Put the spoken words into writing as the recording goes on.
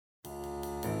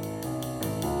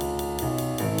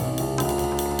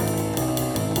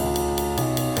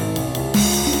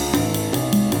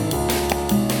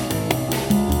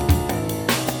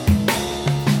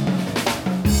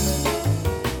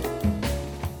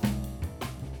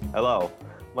Hello,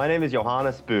 my name is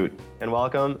Johannes Boot, and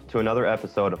welcome to another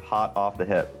episode of Hot Off the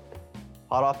Hip.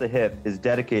 Hot Off the Hip is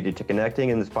dedicated to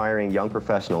connecting and inspiring young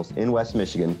professionals in West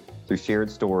Michigan through shared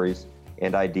stories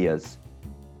and ideas.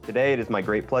 Today, it is my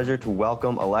great pleasure to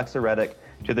welcome Alexa Reddick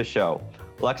to the show.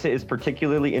 Alexa is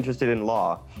particularly interested in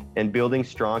law and building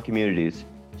strong communities.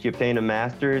 She obtained a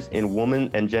master's in women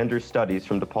and gender studies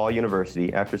from DePaul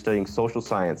University after studying social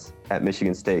science at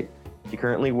Michigan State. She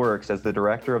currently works as the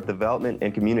Director of Development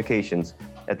and Communications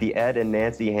at the Ed and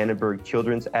Nancy Hannenberg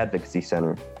Children's Advocacy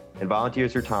Center and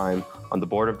volunteers her time on the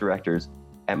Board of Directors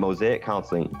at Mosaic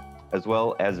Counseling, as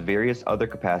well as various other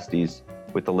capacities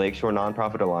with the Lakeshore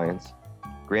Nonprofit Alliance,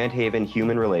 Grand Haven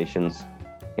Human Relations,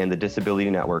 and the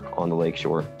Disability Network on the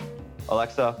Lakeshore.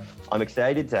 Alexa, I'm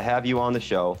excited to have you on the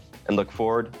show and look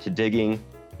forward to digging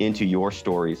into your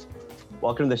stories.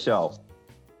 Welcome to the show.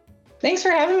 Thanks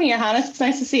for having me, Johannes. It's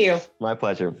nice to see you. My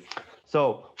pleasure.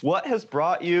 So what has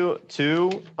brought you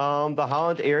to the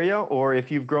Holland area, or if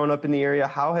you've grown up in the area,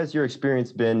 how has your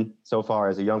experience been so far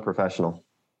as a young professional?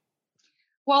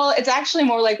 Well, it's actually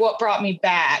more like what brought me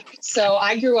back. So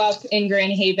I grew up in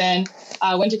Grand Haven,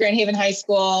 went to Grand Haven High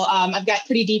School. I've got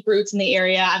pretty deep roots in the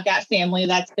area. I've got family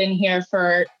that's been here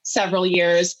for several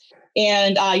years.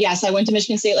 And yes, I went to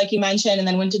Michigan State, like you mentioned, and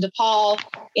then went to DePaul.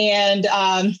 And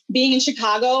being in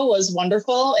Chicago was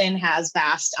wonderful and has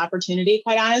vast opportunity,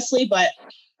 quite honestly. But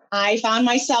I found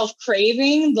myself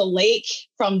craving the lake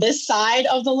from this side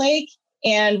of the lake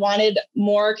and wanted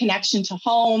more connection to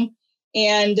home.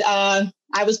 And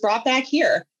I was brought back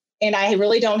here. And I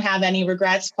really don't have any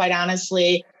regrets, quite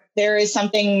honestly. There is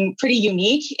something pretty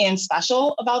unique and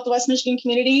special about the West Michigan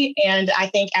community. And I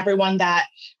think everyone that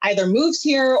either moves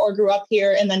here or grew up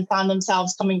here and then found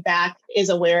themselves coming back is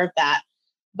aware of that.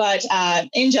 But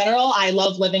in general, I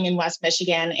love living in West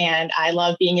Michigan, and I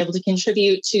love being able to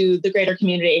contribute to the greater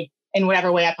community in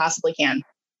whatever way I possibly can.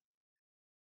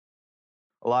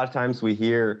 A lot of times we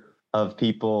hear of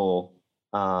people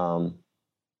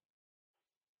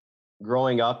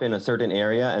growing up in a certain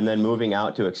area and then moving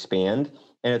out to expand.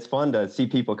 And it's fun to see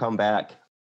people come back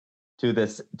to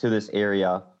this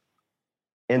area.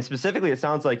 And specifically, it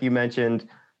sounds like you mentioned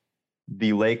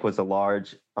the lake was a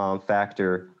large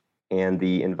factor and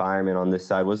the environment on this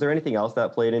side. Was there anything else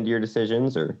that played into your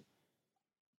decisions, or?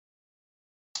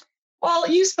 Well,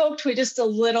 you spoke to it just a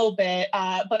little bit,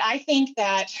 but I think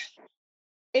that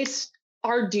it's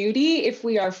our duty, if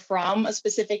we are from a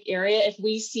specific area, if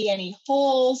we see any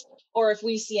holes or if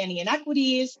we see any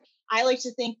inequities, I like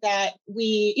to think that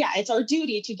it's our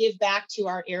duty to give back to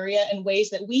our area in ways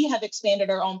that we have expanded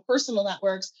our own personal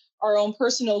networks, our own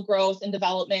personal growth and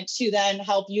development to then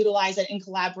help utilize it and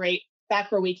collaborate back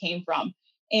where we came from.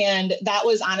 And that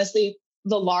was honestly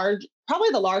probably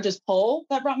the largest pull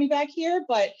that brought me back here.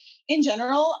 But in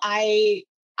general, I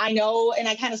know, and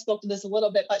I kind of spoke to this a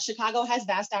little bit, but Chicago has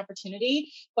vast opportunity.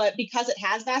 But because it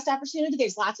has vast opportunity,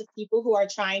 there's lots of people who are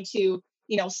trying to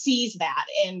seize that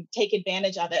and take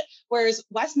advantage of it. Whereas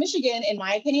West Michigan, in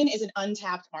my opinion, is an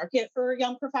untapped market for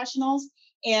young professionals.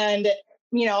 And,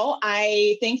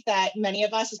 I think that many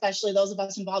of us, especially those of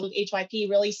us involved with HYP,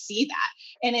 really see that.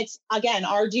 And it's, again,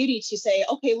 our duty to say,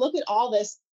 okay, look at all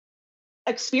this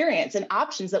experience and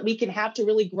options that we can have to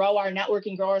really grow our network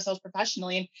and grow ourselves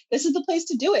professionally. And this is the place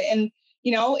to do it. And,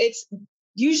 it's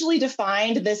usually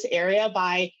defined this area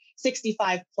by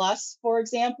 65 plus, for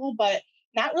example, but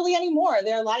not really anymore.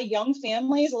 There are a lot of young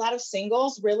families, a lot of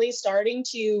singles really starting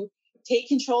to take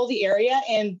control of the area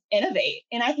and innovate.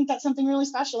 And I think that's something really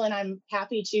special, and I'm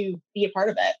happy to be a part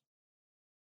of it.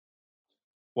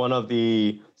 One of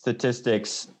the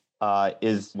statistics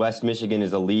is West Michigan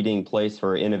is a leading place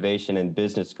for innovation and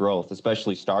business growth,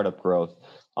 especially startup growth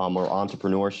or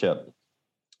entrepreneurship.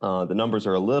 The numbers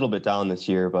are a little bit down this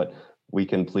year, but we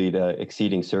can plead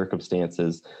exceeding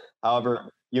circumstances.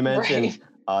 However, you mentioned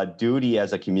duty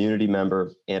as a community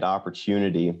member and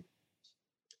opportunity.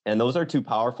 And those are two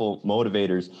powerful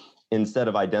motivators instead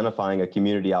of identifying a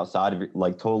community outside of it,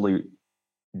 like totally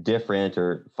different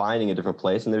or finding a different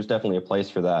place. And there's definitely a place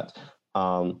for that.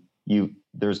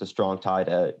 There's a strong tie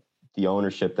to the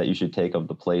ownership that you should take of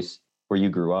the place where you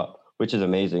grew up, which is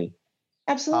amazing.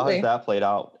 Absolutely. How has that played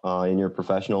out in your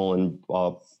professional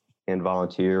and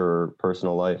volunteer or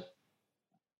personal life?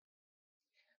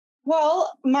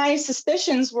 Well, my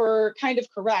suspicions were kind of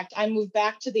correct. I moved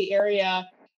back to the area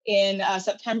in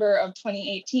September of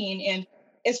 2018. And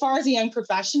as far as a young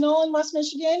professional in West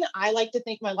Michigan, I like to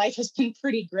think my life has been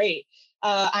pretty great.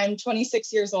 I'm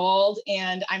 26 years old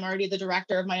and I'm already the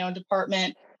director of my own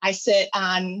department. I sit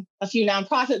on a few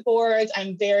nonprofit boards.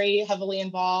 I'm very heavily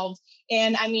involved.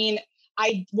 And I mean,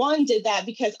 I did that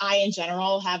because I, in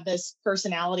general, have this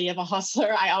personality of a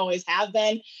hustler. I always have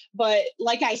been. But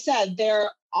like I said,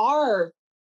 there are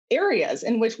areas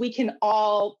in which we can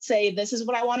all say, this is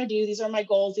what I want to do. These are my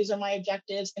goals. These are my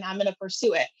objectives, and I'm going to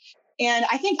pursue it. And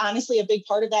I think, honestly, a big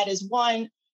part of that is one,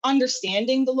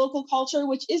 understanding the local culture,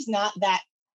 which is not that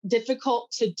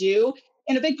difficult to do.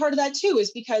 And a big part of that, too,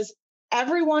 is because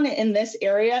everyone in this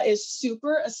area is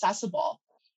super accessible.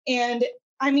 And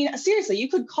I mean, seriously, you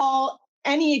could call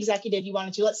any executive you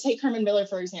wanted to. Let's take Herman Miller,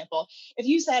 for example. If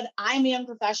you said, I'm a young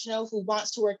professional who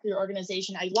wants to work for your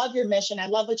organization, I love your mission, I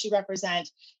love what you represent,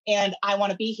 and I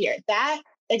want to be here, that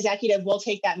executive will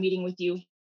take that meeting with you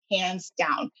hands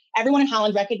down. Everyone in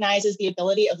Holland recognizes the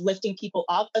ability of lifting people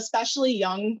up, especially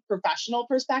young professional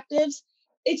perspectives.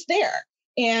 It's there.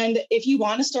 And if you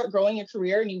want to start growing your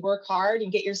career and you work hard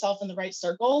and get yourself in the right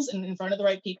circles and in front of the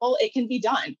right people, it can be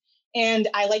done. And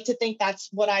I like to think that's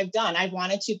what I've done. I've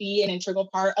wanted to be an integral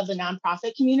part of the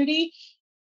nonprofit community.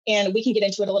 And we can get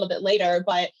into it a little bit later,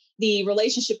 but the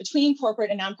relationship between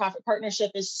corporate and nonprofit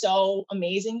partnership is so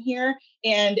amazing here.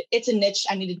 And it's a niche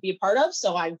I needed to be a part of.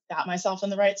 So I got myself in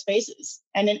the right spaces.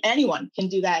 And then anyone can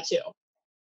do that too.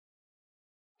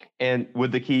 And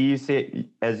would the key, you say,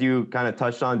 as you kind of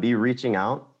touched on, be reaching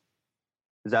out?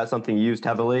 Is that something you used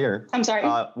heavily, or? I'm sorry.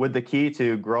 Would the key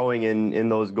to growing in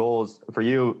those goals for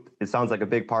you, it sounds like a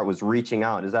big part was reaching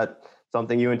out. Is that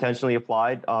something you intentionally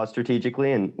applied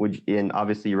strategically, and and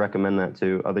obviously you recommend that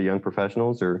to other young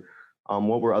professionals, or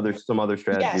what were some other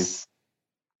strategies?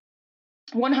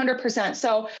 Yes. 100%.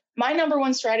 So my number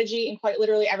one strategy, and quite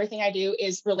literally everything I do,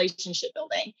 is relationship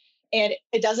building. And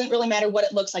it doesn't really matter what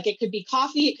it looks like. It could be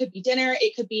coffee, it could be dinner,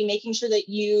 it could be making sure that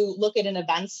you look at an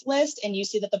events list and you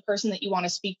see that the person that you want to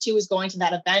speak to is going to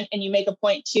that event, and you make a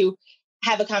point to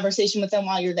have a conversation with them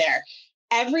while you're there.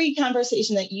 Every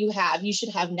conversation that you have, you should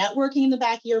have networking in the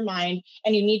back of your mind,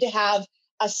 and you need to have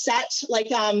a set, like,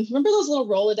 remember those little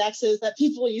Rolodexes that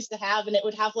people used to have, and it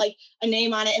would have like a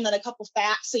name on it and then a couple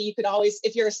facts. So you could always,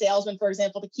 if you're a salesman, for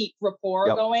example, to keep rapport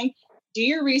going, do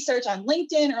your research on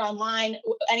LinkedIn or online,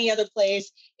 any other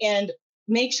place, and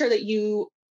make sure that you,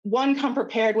 one, come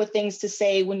prepared with things to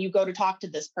say when you go to talk to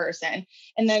this person.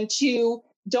 And then two,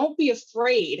 don't be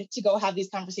afraid to go have these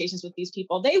conversations with these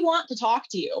people. They want to talk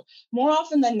to you. More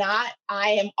often than not,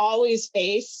 I am always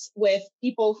faced with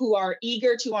people who are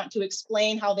eager to want to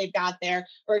explain how they've got there,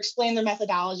 or explain their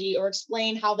methodology, or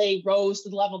explain how they rose to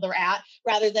the level they're at,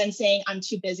 rather than saying, I'm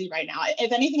too busy right now.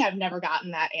 If anything, I've never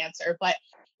gotten that answer. But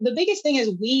the biggest thing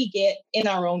is we get in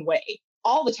our own way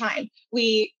all the time.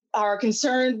 We are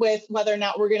concerned with whether or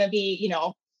not we're going to be,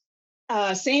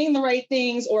 saying the right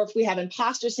things, or if we have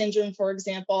imposter syndrome, for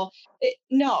example.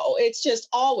 No, it's just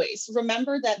always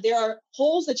remember that there are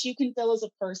holes that you can fill as a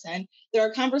person. There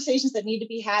are conversations that need to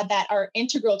be had that are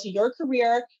integral to your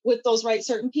career with those right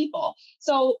certain people.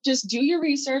 So just do your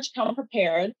research, come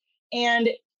prepared. And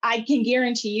I can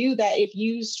guarantee you that if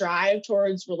you strive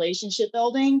towards relationship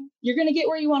building, you're going to get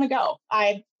where you want to go.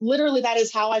 That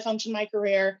is how I function my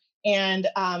career. And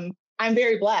I'm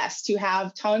very blessed to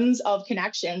have tons of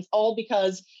connections, all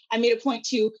because I made a point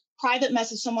to private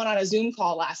message someone on a Zoom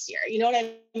call last year. You know what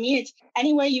I mean? It's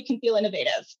any way you can feel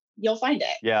innovative, you'll find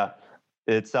it. Yeah.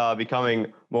 It's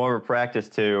becoming more of a practice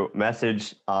to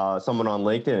message someone on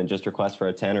LinkedIn and just request for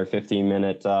a 10 or 15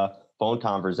 minute phone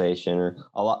conversation. Or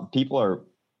a lot people are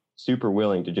super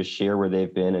willing to just share where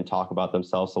they've been and talk about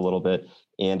themselves a little bit,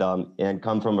 and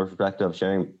come from a perspective of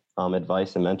sharing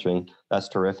advice and mentoring. That's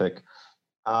terrific.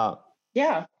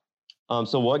 Yeah.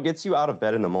 So what gets you out of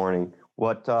bed in the morning?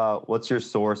 What's your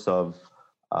source of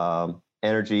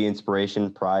energy,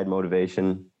 inspiration, pride,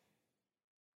 motivation?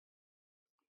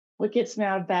 What gets me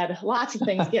out of bed? Lots of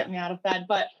things get me out of bed,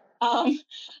 but I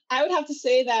would have to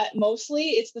say that mostly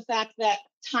it's the fact that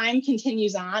time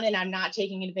continues on and I'm not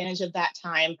taking advantage of that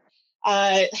time.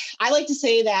 I like to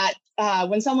say that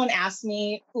when someone asks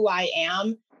me who I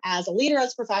am as a leader,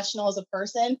 as a professional, as a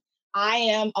person, I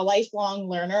am a lifelong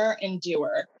learner and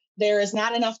doer. There is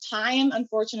not enough time,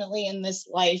 unfortunately, in this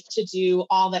life to do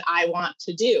all that I want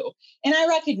to do. And I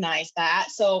recognize that.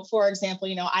 So, for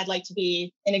example, I'd like to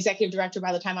be an executive director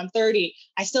by the time I'm 30.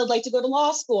 I still like to go to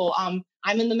law school. I'm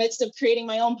in the midst of creating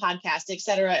my own podcast, et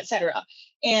cetera, et cetera.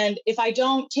 And if I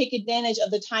don't take advantage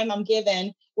of the time I'm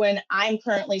given when I'm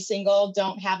currently single,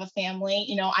 don't have a family,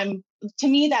 to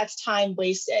me, that's time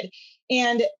wasted.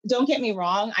 And don't get me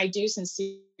wrong, I do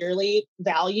sincerely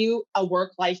value a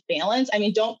work-life balance. I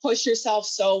mean, don't push yourself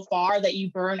so far that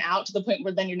you burn out to the point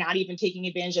where then you're not even taking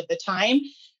advantage of the time.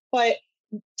 But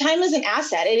time is an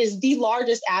asset. It is the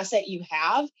largest asset you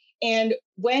have. And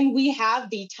when we have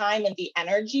the time and the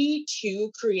energy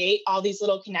to create all these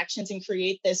little connections and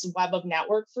create this web of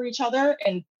network for each other,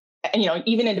 and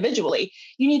even individually,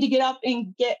 you need to get up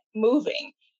and get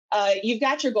moving. You've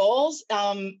got your goals.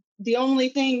 The only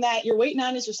thing that you're waiting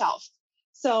on is yourself.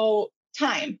 So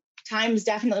time is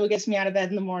definitely what gets me out of bed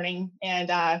in the morning.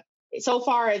 And so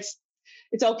far it's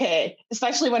okay,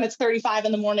 especially when it's 35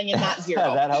 in the morning and not 0.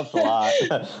 That helps a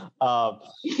lot.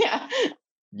 Yeah.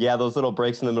 Yeah, those little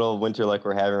breaks in the middle of winter like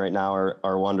we're having right now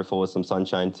are wonderful with some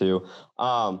sunshine too.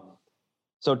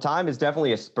 So time is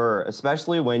definitely a spur,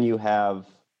 especially when you have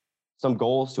some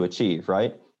goals to achieve,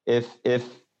 right? If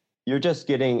you're just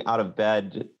getting out of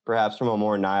bed, perhaps from a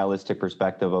more nihilistic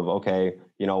perspective of, okay,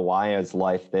 why is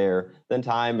life there? Then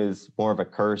time is more of a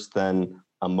curse than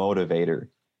a motivator.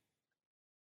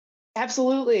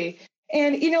 Absolutely.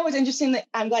 And what's interesting, that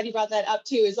I'm glad you brought that up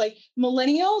too, is like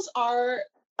millennials are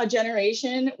a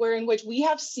generation in which we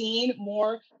have seen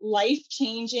more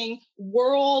life-changing,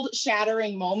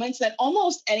 world-shattering moments than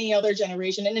almost any other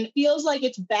generation. And it feels like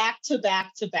it's back to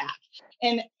back to back.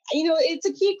 And it's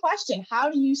a key question.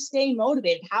 How do you stay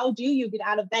motivated? How do you get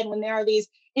out of bed when there are these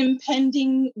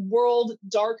impending world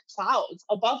dark clouds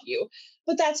above you?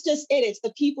 But that's just it. It's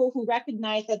the people who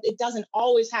recognize that it doesn't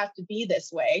always have to be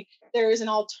this way. There is an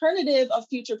alternative of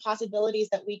future possibilities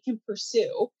that we can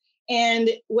pursue. And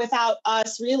without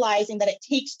us realizing that it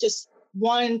takes just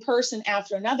one person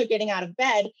after another getting out of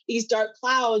bed, these dark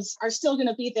clouds are still going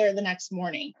to be there the next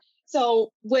morning.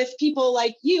 So with people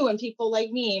like you and people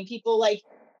like me and people like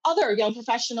other young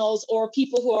professionals or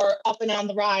people who are up and on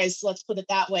the rise, let's put it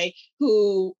that way,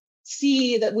 who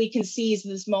see that we can seize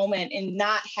this moment and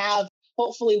not have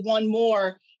hopefully one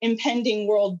more impending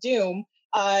world doom,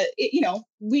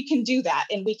 we can do that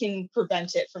and we can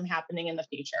prevent it from happening in the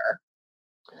future.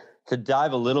 To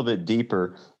dive a little bit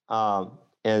deeper,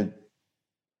 and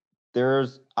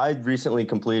I recently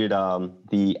completed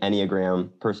the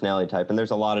Enneagram personality type, and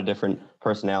there's a lot of different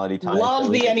personality types.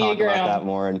 Love the Enneagram. Talk about that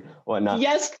more and whatnot.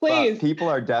 Yes, please. But people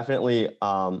are definitely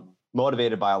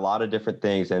motivated by a lot of different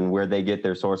things, and where they get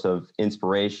their source of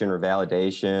inspiration or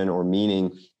validation or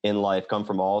meaning in life come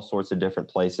from all sorts of different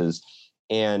places.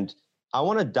 And I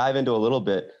want to dive into a little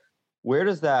bit. Where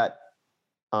does that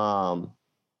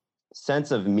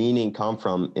sense of meaning come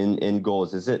from in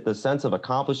goals? Is it the sense of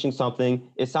accomplishing something?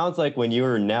 It sounds like when you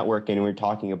were networking and we were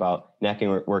talking about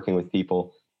networking with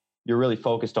people, you're really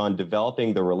focused on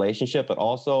developing the relationship, but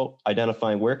also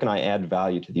identifying where can I add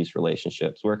value to these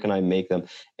relationships? Where can I make them?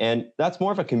 And that's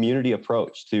more of a community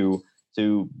approach to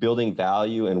building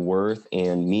value and worth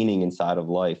and meaning inside of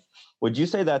life. Would you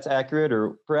say that's accurate?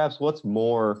 Or perhaps what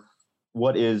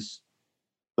is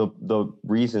the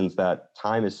reasons that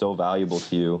time is so valuable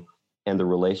to you and the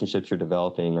relationships you're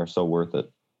developing are so worth it?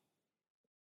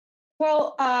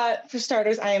 Well, for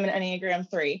starters, I am an Enneagram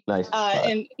 3. Nice.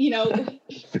 And,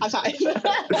 I'm sorry.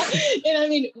 And I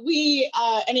mean, we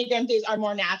Enneagram 3s are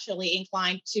more naturally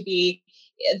inclined to be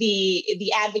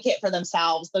the advocate for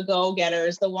themselves, the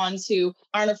go-getters, the ones who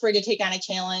aren't afraid to take on a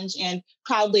challenge and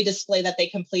proudly display that they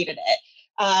completed it.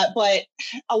 But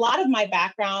a lot of my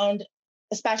background,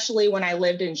 especially when I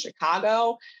lived in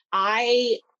Chicago,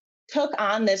 I took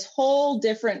on this whole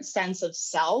different sense of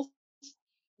self.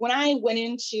 When I went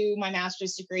into my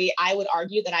master's degree, I would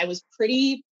argue that I was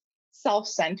pretty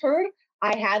self-centered.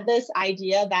 I had this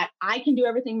idea that I can do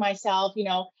everything myself.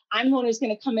 I'm the one who's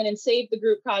going to come in and save the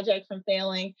group project from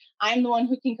failing. I'm the one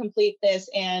who can complete this.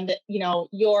 And,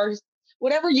 yours,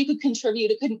 whatever you could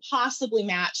contribute, it couldn't possibly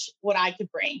match what I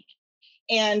could bring.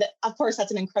 And of course,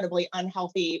 that's an incredibly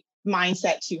unhealthy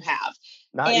mindset to have.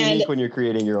 Not unique when you're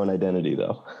creating your own identity,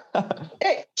 though.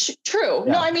 True.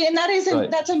 Yeah. No, I mean, and Right.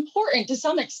 that's important to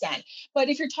some extent. But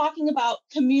if you're talking about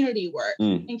community work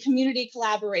and community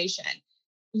collaboration,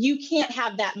 you can't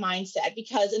have that mindset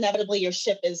because inevitably your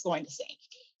ship is going to sink.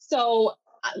 So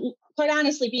quite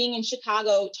honestly, being in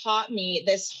Chicago taught me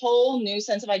this whole new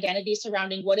sense of identity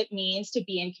surrounding what it means to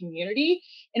be in community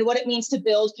and what it means to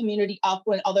build community up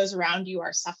when others around you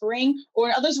are suffering or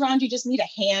when others around you just need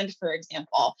a hand, for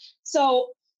example. So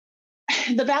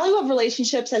the value of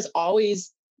relationships has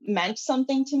always meant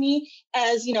something to me.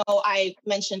 As I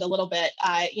mentioned a little bit,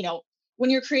 when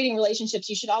you're creating relationships,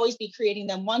 you should always be creating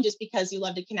them, one, just because you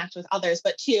love to connect with others,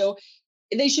 but two,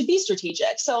 they should be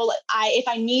strategic. So if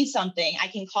I need something, I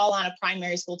can call on a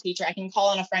primary school teacher. I can call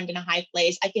on a friend in a high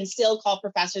place. I can still call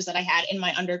professors that I had in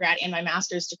my undergrad and my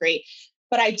master's degree.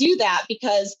 But I do that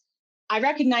because I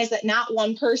recognize that not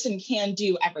one person can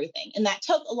do everything. And that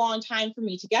took a long time for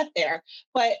me to get there.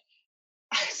 But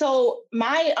so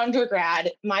my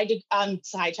undergrad, I'm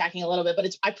sidetracking a little bit,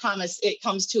 but I promise it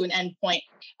comes to an end point.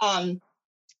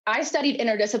 I studied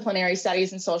interdisciplinary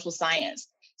studies and social science.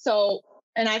 So,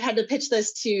 and I've had to pitch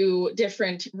this to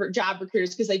different job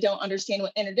recruiters because they don't understand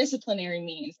what interdisciplinary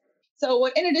means. So,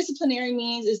 what interdisciplinary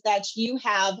means is that you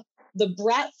have the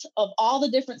breadth of all the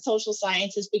different social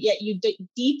sciences, but yet you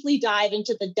deeply dive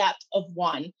into the depth of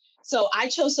one. So, I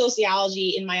chose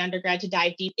sociology in my undergrad to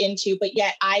dive deep into, but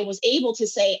yet I was able to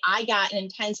say I got an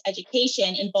intense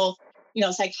education in both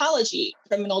psychology,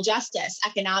 criminal justice,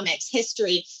 economics,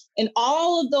 history, and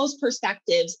all of those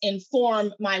perspectives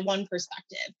inform my one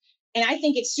perspective. And I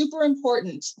think it's super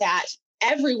important that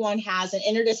everyone has an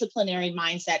interdisciplinary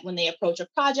mindset when they approach a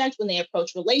project, when they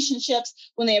approach relationships,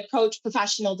 when they approach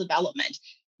professional development.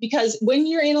 Because when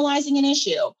you're analyzing an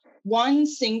issue, one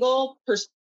single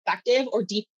perspective or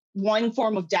deep one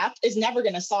form of depth is never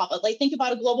going to solve it. Like, think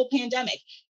about a global pandemic.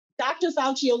 Dr.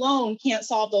 Fauci alone can't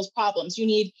solve those problems. You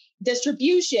need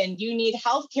distribution, you need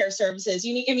healthcare services,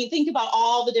 think about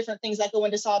all the different things that go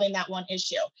into solving that one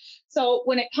issue. So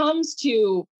when it comes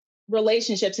to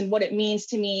relationships and what it means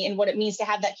to me and what it means to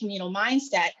have that communal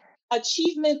mindset,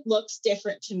 achievement looks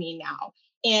different to me now.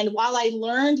 And while I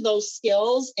learned those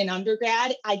skills in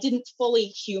undergrad, I didn't fully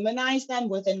humanize them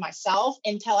within myself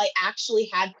until I actually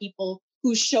had people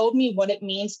who showed me what it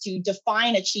means to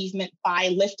define achievement by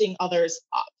lifting others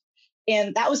up.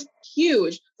 And that was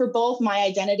huge for both my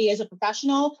identity as a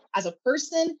professional, as a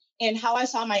person, and how I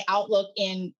saw my outlook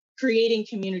in creating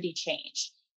community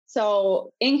change.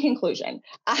 So in conclusion,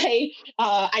 I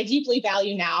deeply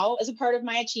value now, as a part of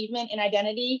my achievement and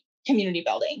identity, community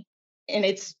building. And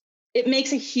it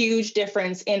makes a huge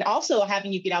difference in also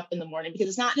having you get up in the morning, because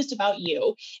it's not just about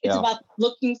you. It's about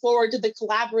looking forward to the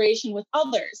collaboration with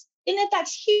others. And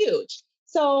that's huge.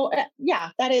 So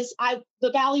that is,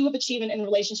 the value of achievement in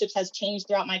relationships has changed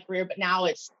throughout my career, but now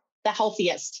it's the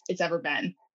healthiest it's ever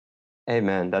been.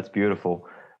 Amen. That's beautiful.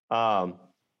 I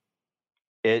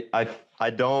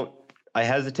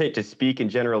hesitate to speak in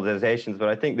generalizations, but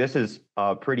I think this is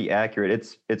pretty accurate.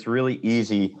 It's really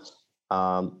easy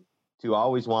to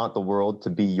always want the world to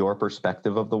be your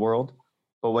perspective of the world.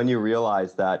 But when you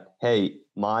realize that, hey,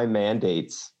 my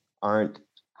mandates aren't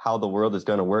how the world is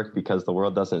going to work because the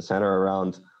world doesn't center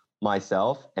around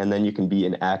myself, and then you can be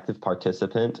an active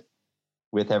participant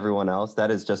with everyone else. That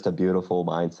is just a beautiful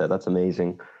mindset. That's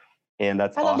amazing. And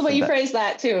that's I love the way you phrase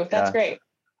that too. That's great.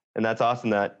 And that's awesome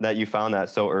that you found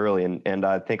that so early. And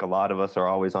I think a lot of us are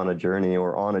always on a journey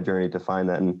to find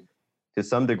that. And to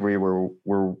some degree,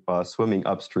 we're swimming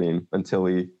upstream until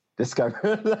we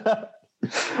discover that.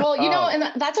 Well,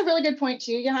 and that's a really good point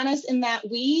too, Johannes, in that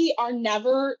we are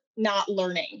never not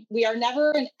learning. We are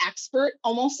never an expert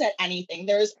almost at anything.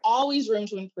 There's always room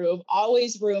to improve,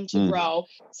 always room to grow.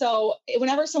 So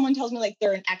whenever someone tells me like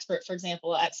they're an expert, for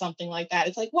example, at something like that,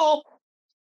 it's like, well,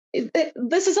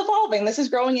 this is evolving. This is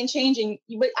growing and changing.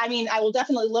 But I will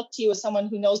definitely look to you as someone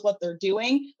who knows what they're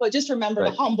doing, but just remember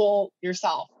to humble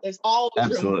yourself. There's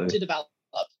always room to develop.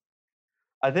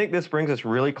 I think this brings us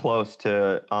really close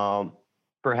to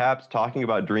perhaps talking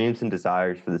about dreams and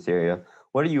desires for this area.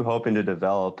 What are you hoping to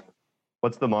develop?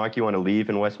 What's the mark you want to leave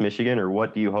in West Michigan, or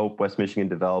what do you hope West Michigan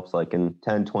develops like in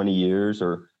 10, 20 years,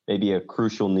 or maybe a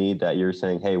crucial need that you're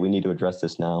saying, hey, we need to address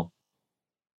this now?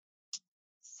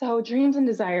 So dreams and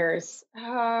desires.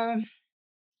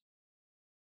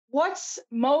 What's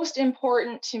most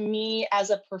important to me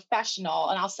as a professional,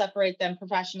 and I'll separate them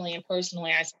professionally and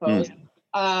personally, I suppose.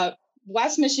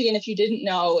 West Michigan, if you didn't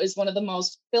know, is one of the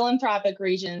most philanthropic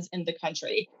regions in the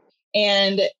country.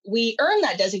 And we earn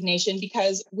that designation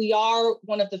because we are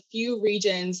one of the few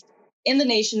regions in the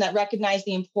nation that recognize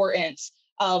the importance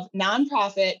of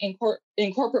nonprofit and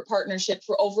corporate partnership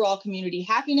for overall community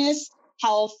happiness,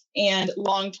 health, and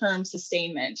long-term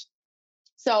sustainment.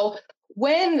 So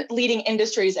when leading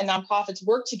industries and nonprofits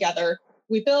work together,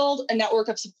 we build a network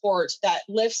of support that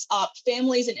lifts up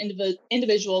families and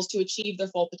individuals to achieve their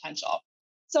full potential.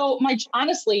 So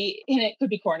honestly, and it could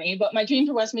be corny, but my dream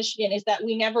for West Michigan is that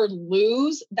we never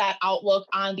lose that outlook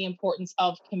on the importance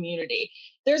of community.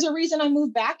 There's a reason I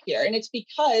moved back here, and it's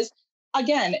because,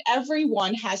 again,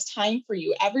 everyone has time for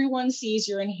you. Everyone sees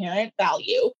your inherent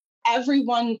value.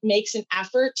 Everyone makes an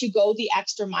effort to go the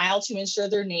extra mile to ensure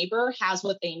their neighbor has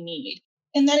what they need.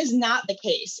 And that is not the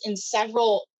case in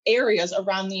several areas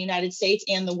around the United States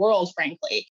and the world,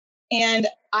 frankly. And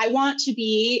I want to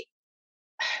be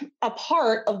a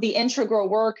part of the integral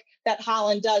work that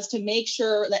Holland does to make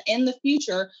sure that in the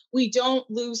future, we don't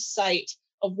lose sight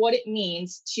of what it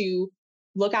means to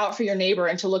look out for your neighbor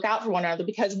and to look out for one another.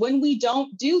 Because when we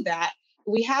don't do that,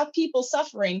 we have people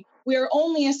suffering. We are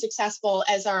only as successful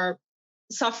as our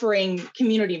suffering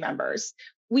community members.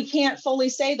 we can't fully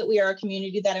say that we are a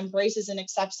community that embraces and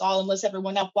accepts all and lifts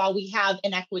everyone up while we have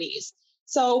inequities.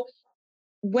 So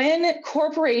when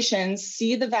corporations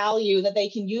see the value that they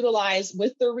can utilize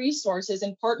with their resources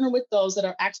and partner with those that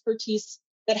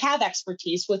have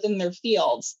expertise within their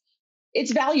fields,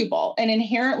 it's valuable and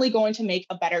inherently going to make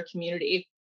a better community.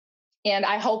 And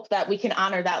I hope that we can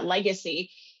honor that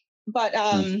legacy. But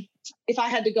if I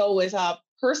had to go with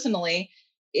personally,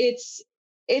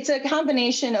 it's a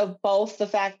combination of both the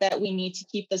fact that we need to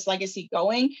keep this legacy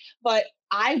going, but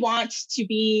I want to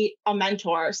be a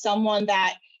mentor, someone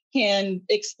that can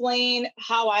explain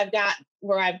how I've got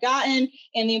where I've gotten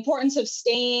and the importance of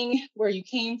staying where you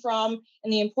came from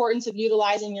and the importance of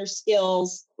utilizing your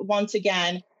skills once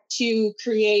again to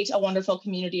create a wonderful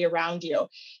community around you.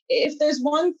 If there's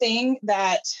one thing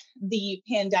that the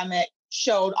pandemic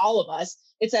showed all of us,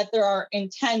 it's that there are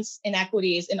intense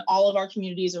inequities in all of our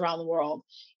communities around the world.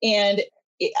 And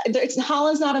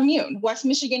Holland's not immune. West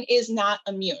Michigan is not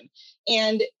immune.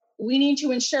 And we need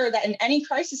to ensure that in any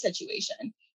crisis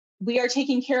situation, we are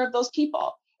taking care of those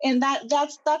people. And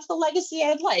that's the legacy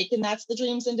I'd like. And that's the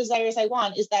dreams and desires I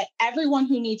want, is that everyone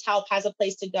who needs help has a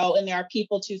place to go and there are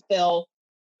people to fill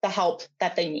the help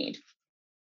that they need.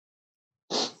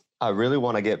 I really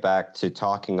want to get back to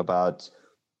talking about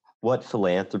what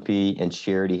philanthropy and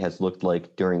charity has looked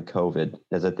like during COVID,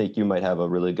 as I think you might have a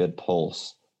really good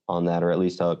pulse on that, or at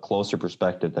least a closer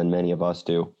perspective than many of us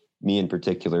do, me in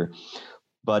particular.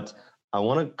 But I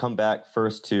want to come back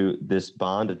first to this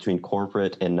bond between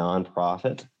corporate and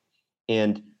nonprofit.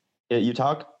 And you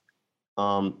talked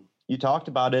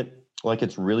about it like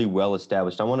it's really well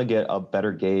established. I want to get a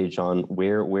better gauge on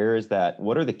where is that?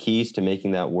 What are the keys to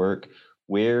making that work?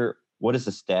 What is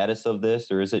the status of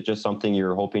this? Or is it just something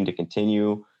you're hoping to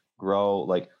continue, grow?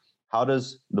 Like, how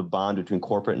does the bond between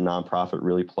corporate and nonprofit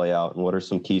really play out? And what are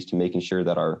some keys to making sure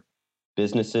that our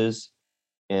businesses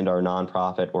and our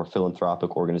nonprofit or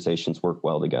philanthropic organizations work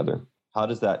well together? How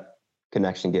does that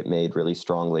connection get made really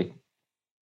strongly?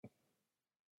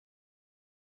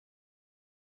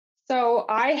 So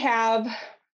I have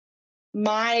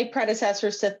my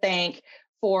predecessors to thank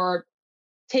for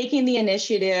taking the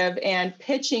initiative and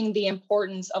pitching the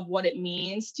importance of what it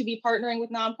means to be partnering with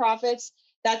nonprofits.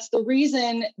 That's the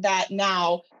reason that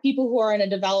now people who are in a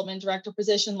development director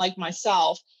position like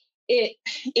myself, if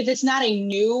it's not a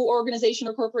new organization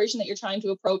or corporation that you're trying to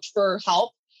approach for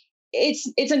help,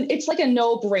 it's like a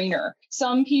no-brainer.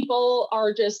 Some people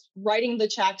are just writing the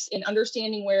checks and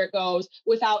understanding where it goes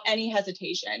without any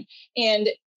hesitation. And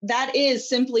that is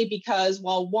simply because,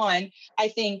 well, one, I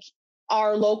think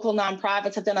our local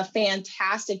nonprofits have done a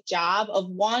fantastic job of,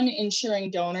 one, ensuring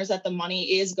donors that the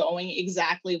money is going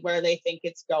exactly where they think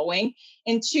it's going,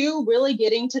 and two, really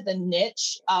getting to the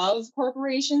niche of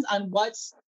corporations on what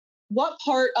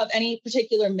part of any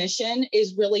particular mission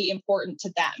is really important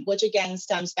to them, which again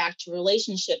stems back to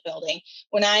relationship building.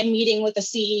 When I'm meeting with the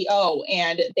CEO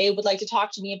and they would like to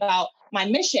talk to me about my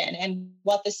mission and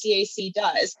what the CAC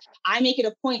does, I make it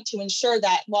a point to ensure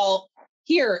that, well,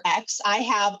 here, X, I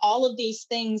have all of these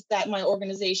things that my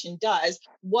organization does.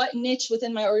 What niche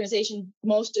within my organization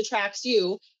most attracts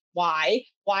you? Why?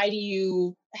 Why do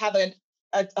you have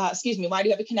why do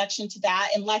you have a connection to that?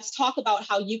 And let's talk about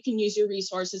how you can use your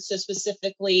resources to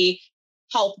specifically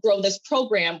help grow this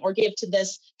program or give to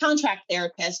this contract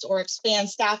therapist or expand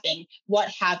staffing, what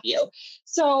have you.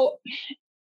 So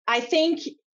I think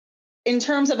in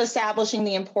terms of establishing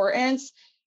the importance,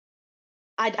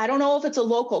 I don't know if it's a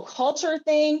local culture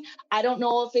thing. I don't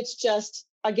know if it's just,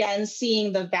 again,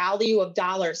 seeing the value of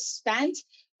dollars spent,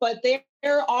 but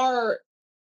there are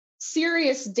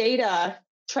serious data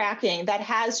tracking that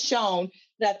has shown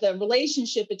that the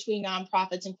relationship between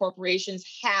nonprofits and corporations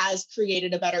has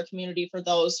created a better community for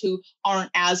those who aren't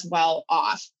as well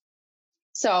off.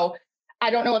 So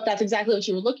I don't know if that's exactly what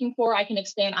you were looking for. I can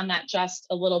expand on that just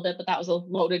a little bit, but that was a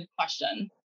loaded question.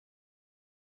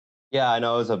 Yeah, I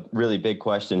know it was a really big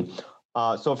question.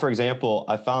 So, for example,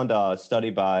 I found a study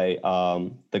by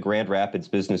the Grand Rapids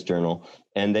Business Journal,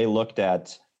 and they looked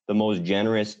at the most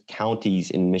generous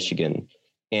counties in Michigan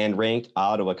and ranked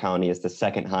Ottawa County as the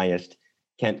second highest.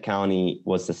 Kent County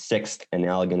was the 6th, and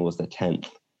Allegan was the 10th.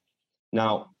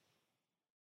 Now,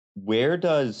 where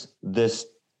does this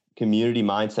community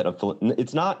mindset of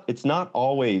it's not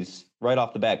always right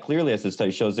off the bat. Clearly, as the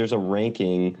study shows, there's a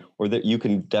ranking, or that you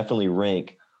can definitely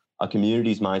rank a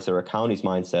community's mindset or a county's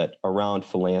mindset around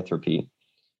philanthropy.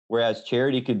 Whereas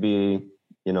charity could be,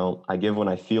 I give when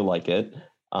I feel like it,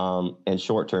 and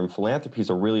short-term. Philanthropy is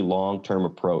a really long-term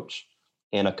approach,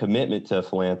 and a commitment to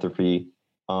philanthropy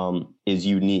is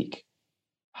unique.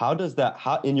 how does that,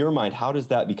 how in your mind, how does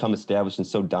that become established and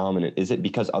so dominant? Is it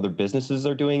because other businesses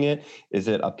are doing it? Is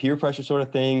it a peer pressure sort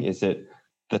of thing? Is it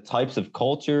the types of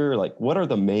culture? Like, what are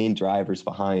the main drivers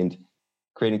behind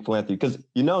creating philanthropy? Because,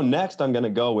 next I'm going to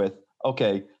go with,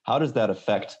 okay, how does that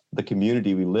affect the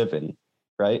community we live in,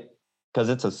 right? Because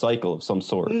it's a cycle of some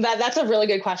sort. That's a really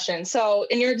good question. So,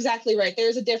 and you're exactly right.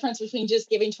 There's a difference between just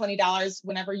giving $20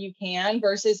 whenever you can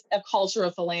versus a culture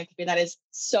of philanthropy. That is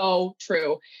so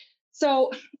true.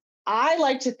 So I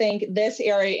like to think this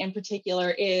area in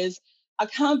particular is a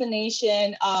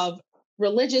combination of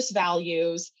religious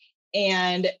values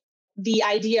and the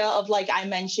idea of, like I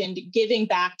mentioned, giving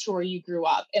back to where you grew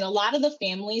up. And a lot of the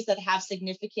families that have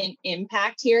significant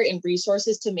impact here and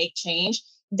resources to make change,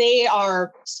 they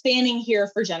are spanning here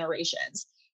for generations.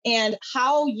 And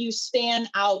how you span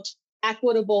out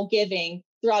equitable giving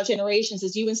throughout generations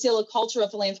is you instill a culture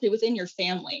of philanthropy within your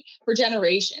family for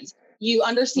generations. You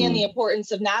understand the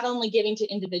importance of not only giving to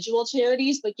individual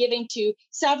charities, but giving to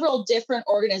several different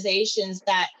organizations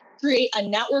that create a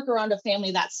network around a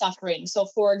family that's suffering. So,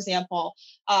 for example,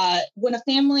 when a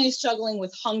family is struggling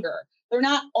with hunger, they're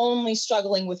not only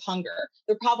struggling with hunger,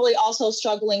 they're probably also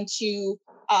struggling to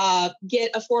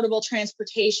get affordable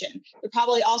transportation. They're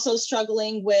probably also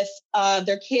struggling with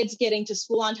their kids getting to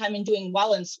school on time and doing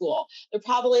well in school. They're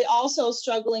probably also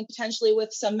struggling potentially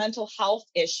with some mental health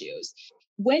issues.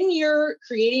 When you're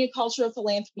creating a culture of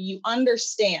philanthropy, you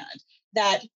understand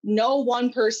that no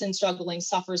one person struggling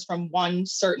suffers from one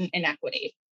certain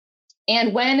inequity.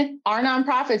 And when our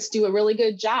nonprofits do a really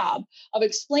good job of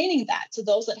explaining that to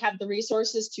those that have the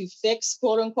resources to fix,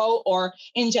 quote unquote, or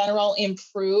in general,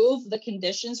 improve the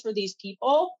conditions for these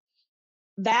people,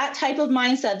 that type of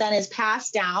mindset then is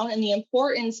passed down, and the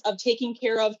importance of taking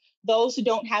care of those who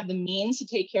don't have the means to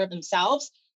take care of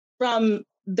themselves from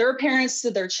their parents to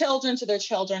their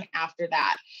children after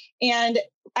that. And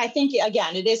I think,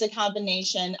 again, it is a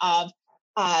combination of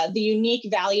the unique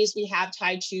values we have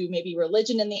tied to maybe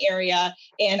religion in the area,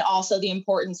 and also the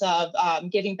importance of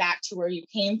giving back to where you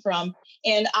came from.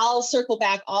 And I'll circle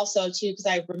back also too, because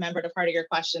I remembered a part of your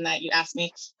question that you asked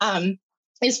me.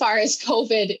 As far as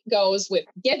COVID goes with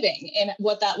giving and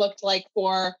what that looked like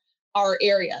for our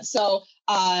area. So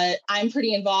I'm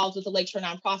pretty involved with the Lakeshore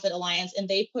Nonprofit Alliance, and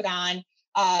they put on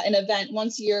an event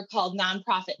once a year called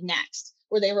Nonprofit Next,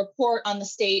 where they report on the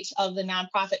state of the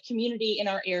nonprofit community in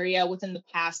our area within the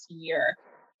past year.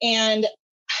 And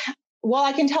well,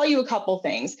 I can tell you a couple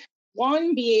things.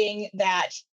 One being that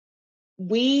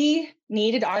we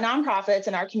needed our nonprofits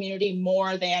in our community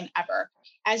more than ever.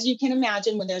 As you can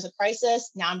imagine, when there's a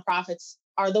crisis, nonprofits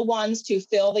are the ones to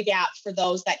fill the gap for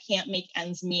those that can't make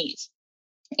ends meet.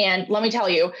 And let me tell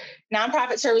you,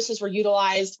 nonprofit services were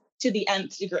utilized to the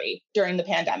nth degree during the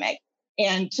pandemic.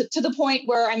 And to the point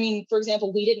where, I mean, for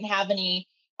example, we didn't have any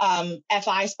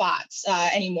FI spots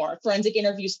anymore, forensic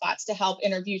interview spots to help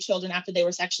interview children after they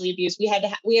were sexually abused. We had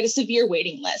a severe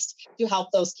waiting list to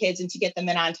help those kids and to get them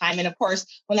in on time. And of course,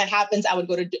 when that happens, I would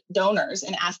go to donors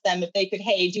and ask them if they could,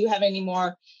 hey, do you have any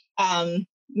more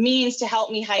means to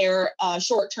help me hire a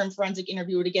short-term forensic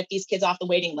interviewer to get these kids off the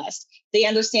waiting list? They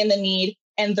understand the need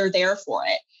and they're there for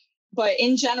it. But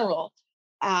in general,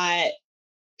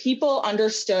 people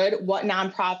understood what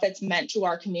nonprofits meant to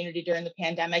our community during the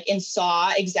pandemic and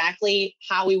saw exactly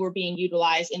how we were being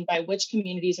utilized and by which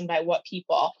communities and by what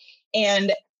people.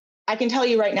 And I can tell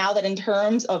you right now that in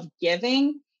terms of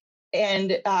giving,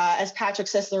 and as Patrick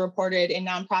Sisler reported in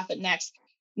Nonprofit Next,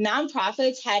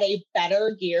 nonprofits had a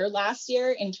better year last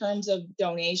year in terms of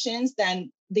donations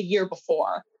than the year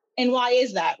before. And why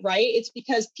is that, right? It's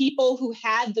because people who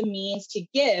had the means to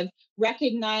give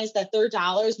recognized that their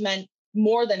dollars meant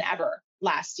more than ever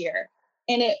last year.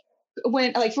 And it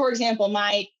went, like, for example,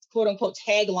 my quote unquote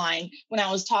tagline when I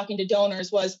was talking to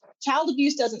donors was, child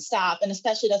abuse doesn't stop, and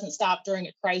especially doesn't stop during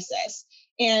a crisis.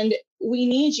 And we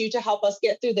need you to help us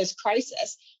get through this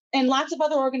crisis. And lots of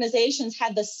other organizations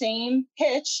had the same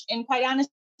pitch. And quite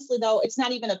honestly, though, it's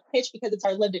not even a pitch because it's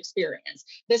our lived experience.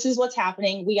 This is what's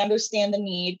happening. We understand the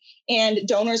need, and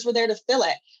donors were there to fill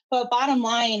it. But bottom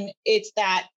line, it's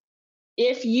that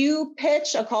if you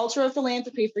pitch a culture of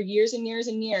philanthropy for years and years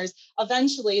and years,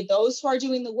 eventually those who are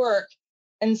doing the work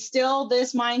instill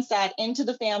this mindset into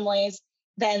the families,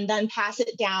 then pass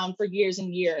it down for years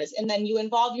and years. And then you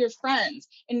involve your friends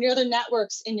and your other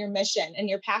networks in your mission and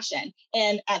your passion.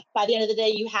 And by the end of the day,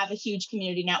 you have a huge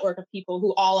community network of people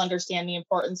who all understand the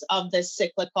importance of this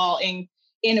cyclical and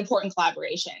important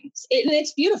collaboration. And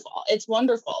it's beautiful. It's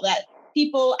wonderful that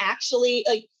people actually,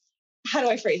 like, how do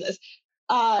I phrase this?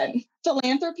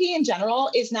 philanthropy in general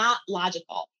is not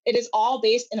logical. It is all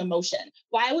based in emotion.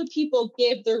 Why would people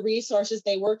give their resources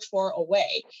they worked for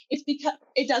away? It's because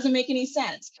it doesn't make any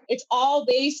sense. It's all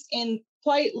based in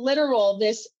quite literal,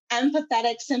 this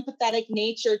empathetic, sympathetic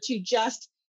nature to just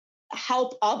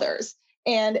help others.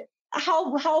 And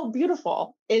how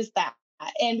beautiful is that?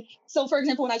 And so, for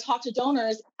example, when I talk to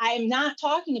donors, I'm not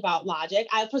talking about logic.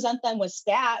 I present them with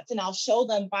stats and I'll show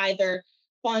them why their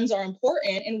funds are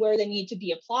important and where they need to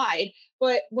be applied.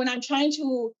 But when I'm trying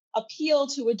to appeal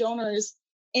to a donor's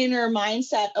inner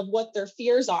mindset of what their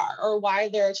fears are, or why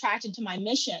they're attracted to my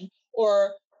mission,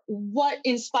 or what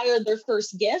inspired their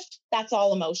first gift, that's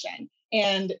all emotion.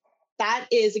 And that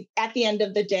is, at the end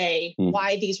of the day,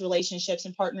 why these relationships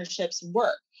and partnerships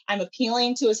work. I'm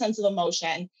appealing to a sense of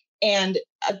emotion and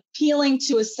appealing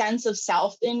to a sense of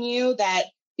self in you that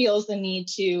feels the need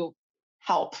to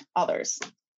help others.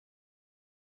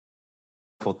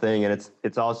 Thing, and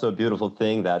it's also a beautiful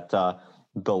thing that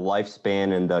the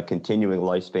lifespan and the continuing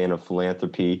lifespan of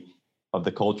philanthropy, of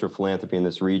the culture of philanthropy in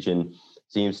this region,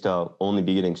 seems to only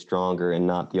be getting stronger and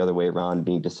not the other way around,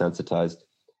 being desensitized.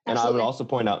 And Absolutely. I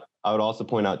would also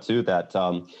point out too that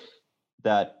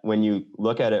that when you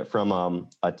look at it from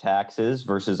a taxes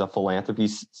versus a philanthropy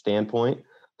standpoint,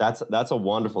 that's a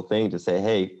wonderful thing to say,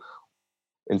 hey,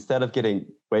 instead of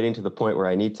waiting to the point where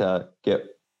I need to get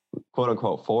quote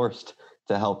unquote forced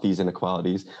to help these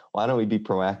inequalities, why don't we be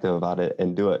proactive about it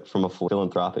and do it from a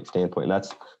philanthropic standpoint? And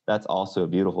that's also a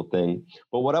beautiful thing.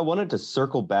 But what I wanted to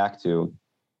circle back to,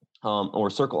 or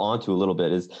circle onto a little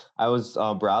bit, is I was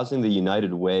browsing the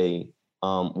United Way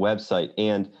website,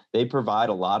 and they provide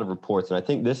a lot of reports. And I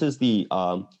think this is the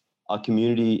a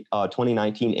community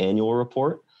 2019 annual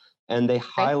report, and they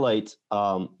highlight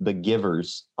the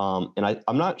givers. And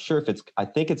I'm not sure if I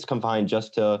think it's confined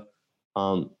just to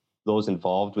those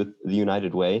involved with the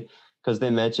United Way, because they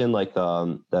mention like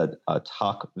the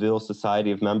Tocqueville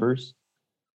Society of Members,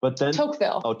 but then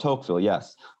Tocqueville,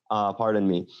 yes, pardon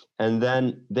me. And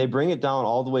then they bring it down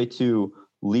all the way to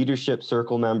Leadership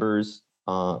Circle members,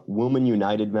 Women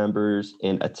United members,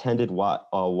 and attended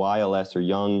YLS, or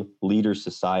Young Leaders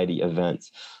Society events.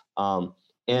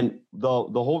 And the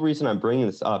whole reason I'm bringing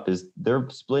this up is they're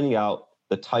splitting out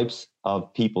the types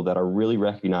of people that are really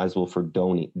recognizable for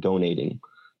donating.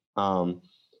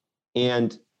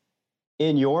 And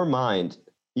in your mind,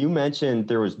 you mentioned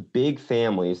there was big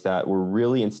families that were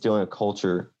really instilling a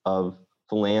culture of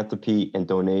philanthropy and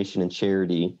donation and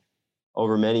charity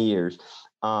over many years.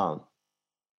 But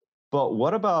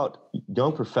what about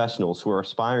young professionals who are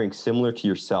aspiring similar to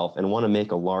yourself and want to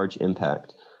make a large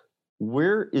impact?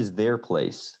 Where is their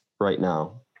place right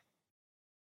now?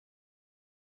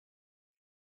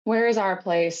 Where is our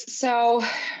place? So,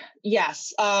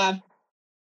 yes. For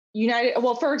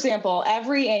example,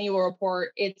 every annual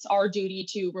report, it's our duty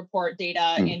to report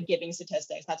data and giving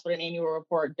statistics. That's what an annual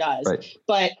report does. Right.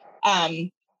 But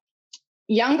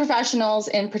young professionals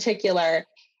in particular,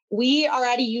 we are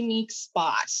at a unique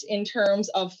spot in terms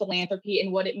of philanthropy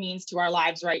and what it means to our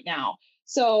lives right now.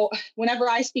 So whenever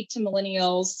I speak to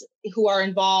millennials who are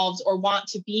involved or want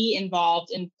to be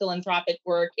involved in philanthropic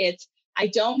work, I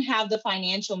don't have the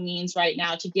financial means right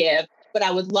now to give, but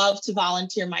I would love to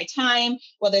volunteer my time,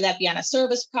 whether that be on a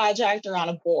service project or on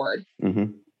a board.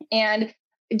 Mm-hmm. And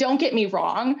don't get me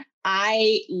wrong,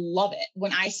 I love it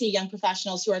when I see young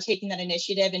professionals who are taking that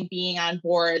initiative and being on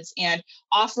boards and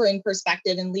offering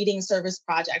perspective and leading service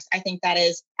projects. I think that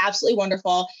is absolutely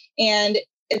wonderful. And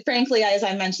frankly, as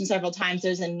I mentioned several times,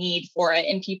 there's a need for it,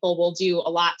 and people will do a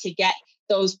lot to get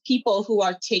those people who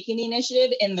are taking the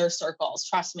initiative in their circles,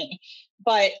 trust me.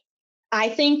 But I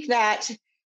think that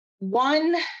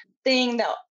one thing that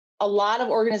a lot of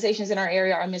organizations in our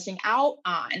area are missing out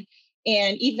on,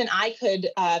 and even I could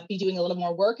be doing a little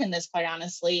more work in this, quite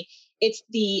honestly, it's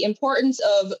the importance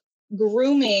of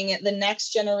grooming the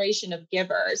next generation of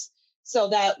givers so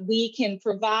that we can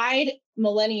provide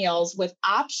millennials with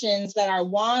options that are,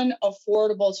 one,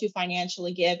 affordable to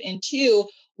financially give, and two,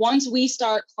 once we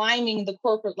start climbing the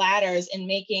corporate ladders and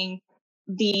making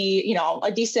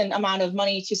a decent amount of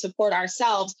money to support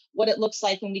ourselves, what it looks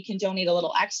like when we can donate a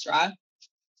little extra.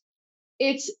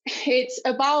 It's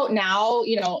about now,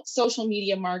 social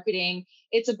media marketing.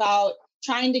 It's about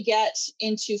trying to get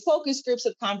into focus groups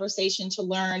of conversation to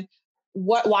learn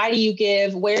why do you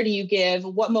give? Where do you give?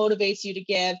 What motivates you to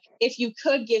give? If you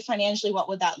could give financially, what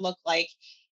would that look like?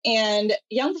 And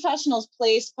young professionals'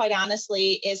 place, quite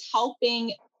honestly, is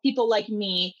helping people like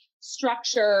me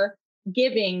structure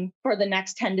giving for the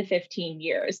next 10 to 15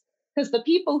 years. Because the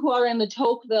people who are in the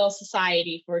Tocqueville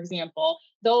Society, for example,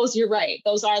 you're right,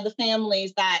 those are the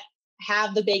families that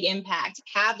have the big impact,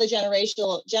 have the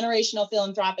generational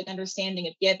philanthropic understanding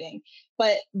of giving,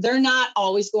 but they're not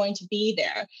always going to be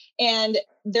there. And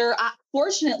they're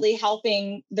fortunately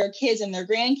helping their kids and their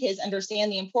grandkids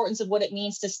understand the importance of what it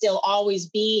means to still always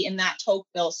be in that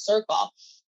Tocqueville circle.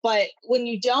 But when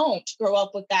you don't grow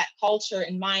up with that culture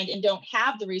in mind and don't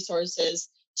have the resources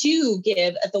to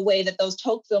give the way that those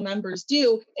Tocqueville members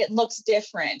do, it looks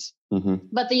different. Mm-hmm.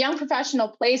 But the young professional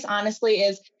place, honestly,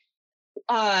 is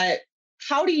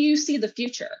how do you see the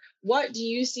future? What do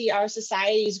you see our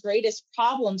society's greatest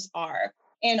problems are?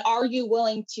 And are you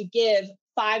willing to give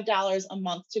 $5 a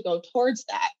month to go towards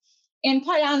that? And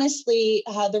quite honestly,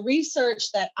 the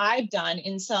research that I've done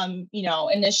in some,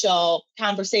 initial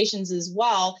conversations as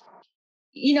well,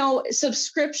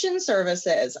 subscription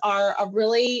services are a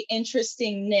really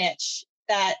interesting niche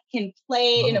that can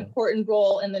play an important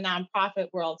role in the nonprofit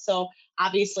world. So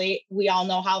obviously, we all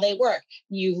know how they work.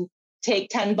 You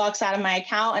take $10 out of my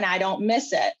account and I don't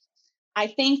miss it. I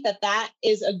think that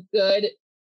is a good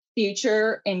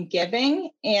future in giving.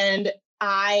 And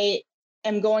I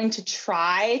am going to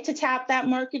try to tap that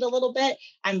market a little bit.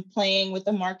 I'm playing with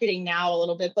the marketing now a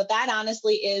little bit, but that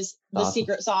honestly is the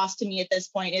secret sauce to me at this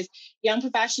point. Is young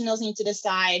professionals need to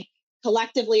decide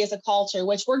collectively as a culture,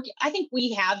 which I think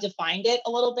we have defined it a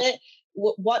little bit,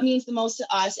 what means the most to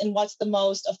us and what's the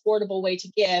most affordable way to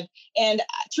give. And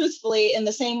truthfully, in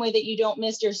the same way that you don't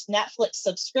miss your Netflix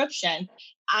subscription,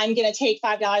 I'm going to take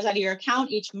 $5 out of your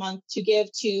account each month to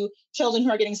give to children who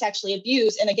are getting sexually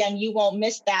abused. And again, you won't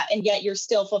miss that. And yet you're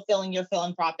still fulfilling your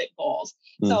philanthropic goals.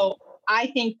 So I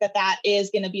think that is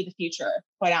going to be the future,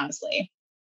 quite honestly.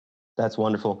 That's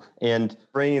wonderful. And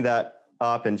bringing that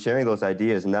up and sharing those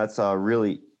ideas, and that's a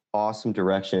really awesome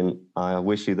direction. I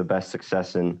wish you the best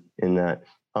success in that.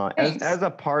 As a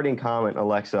parting comment,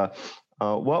 Alexa,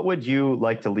 what would you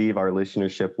like to leave our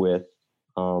listenership with,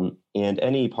 and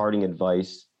any parting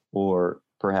advice, or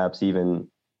perhaps even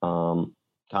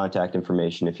contact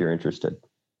information if you're interested?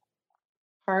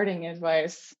 Parting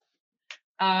advice.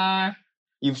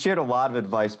 You've shared a lot of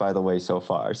advice, by the way, so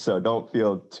far, so don't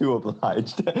feel too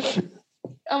obliged.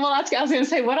 Well, I was going to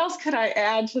say, what else could I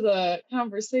add to the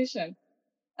conversation?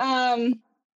 I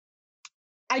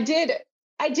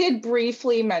did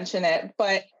briefly mention it,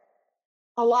 but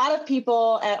a lot of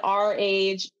people at our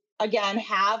age, again,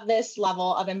 have this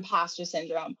level of imposter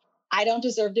syndrome. I don't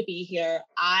deserve to be here.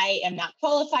 I am not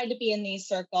qualified to be in these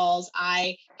circles.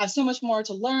 I have so much more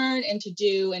to learn and to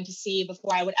do and to see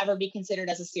before I would ever be considered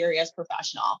as a serious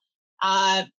professional.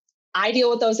 I deal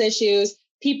with those issues.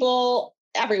 People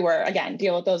everywhere, again,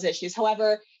 deal with those issues.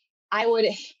 However, I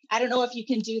don't know if you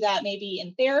can do that maybe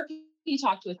in therapy.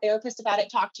 Talk to a therapist about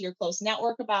it, talk to your close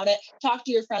network about it, talk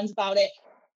to your friends about it.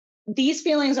 These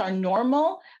feelings are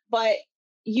normal, but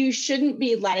you shouldn't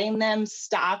be letting them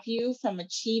stop you from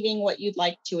achieving what you'd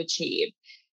like to achieve.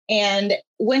 And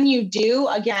when you do,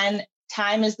 again,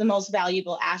 time is the most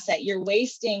valuable asset. You're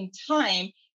wasting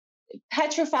time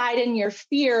petrified in your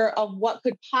fear of what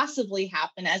could possibly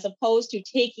happen, as opposed to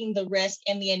taking the risk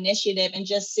and the initiative and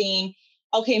just seeing,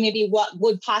 okay, maybe what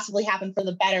would possibly happen for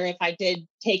the better if I did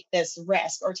take this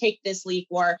risk or take this leap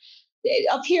or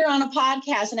appear on a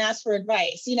podcast and ask for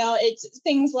advice. It's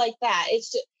things like that.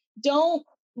 It's just, don't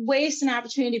waste an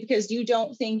opportunity because you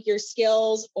don't think your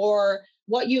skills or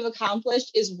what you've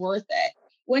accomplished is worth it.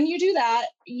 When you do that,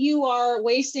 you are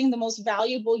wasting the most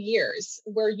valuable years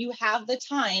where you have the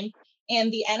time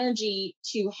and the energy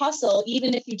to hustle,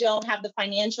 even if you don't have the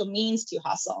financial means to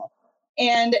hustle.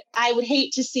 And I would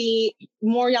hate to see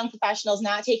more young professionals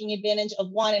not taking advantage of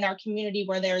one in our community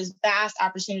where there is vast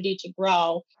opportunity to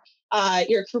grow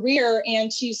your career and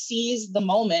to seize the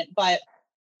moment. But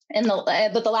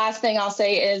the last thing I'll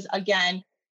say is, again,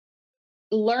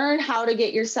 learn how to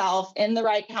get yourself in the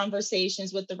right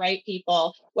conversations with the right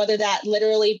people, whether that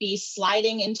literally be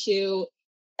sliding into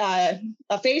a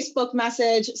Facebook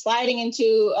message, sliding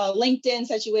into a LinkedIn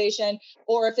situation,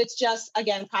 or if it's just,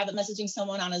 again, private messaging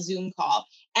someone on a Zoom call.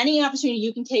 Any opportunity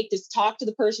you can take to talk to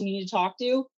the person you need to talk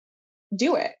to,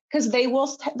 do it, because they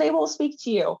will speak to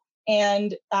you.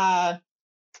 And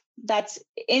that's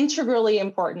integrally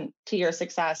important to your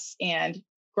success and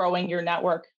growing your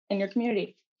network in your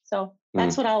community. So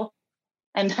that's what I'll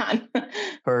end on.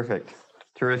 Perfect.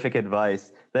 Terrific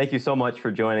advice. Thank you so much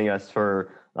for joining us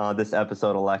for this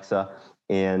episode, Alexa.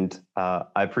 And I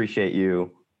appreciate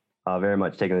you very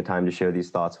much taking the time to share these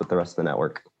thoughts with the rest of the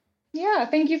network. Yeah,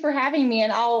 thank you for having me.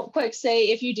 And I'll quick say,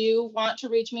 if you do want to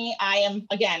reach me,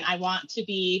 I want to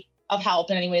be of help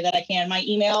in any way that I can. My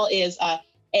email is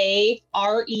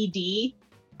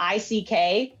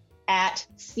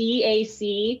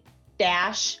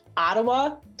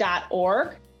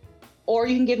AREDICK@cac-ottawa.org. or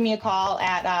you can give me a call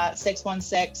at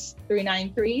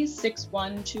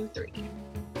 616-393-6123.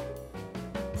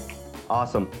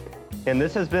 Awesome. And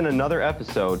this has been another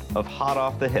episode of Hot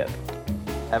Off the Hip.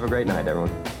 Have a great night,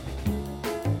 everyone.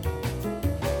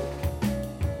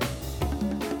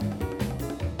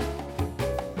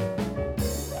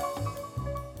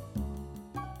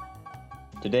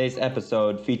 Today's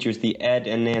episode features the Ed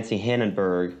and Nancy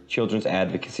Hannenberg Children's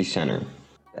Advocacy Center.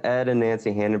 The Ed and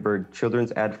Nancy Hannenberg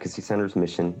Children's Advocacy Center's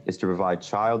mission is to provide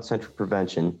child-centered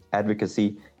prevention,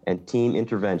 advocacy, and team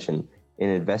intervention in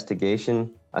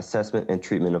investigation, assessment, and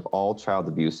treatment of all child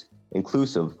abuse,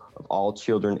 inclusive of all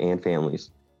children and families.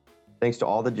 Thanks to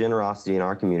all the generosity in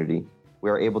our community, we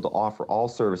are able to offer all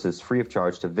services free of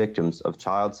charge to victims of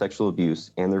child sexual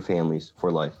abuse and their families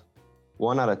for life.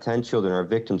 1 out of 10 children are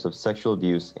victims of sexual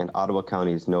abuse, and Ottawa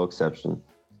County is no exception.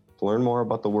 To learn more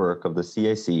about the work of the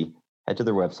CAC, head to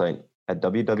their website at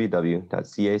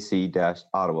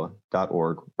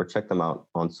www.cac-ottawa.org or check them out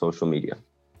on social media.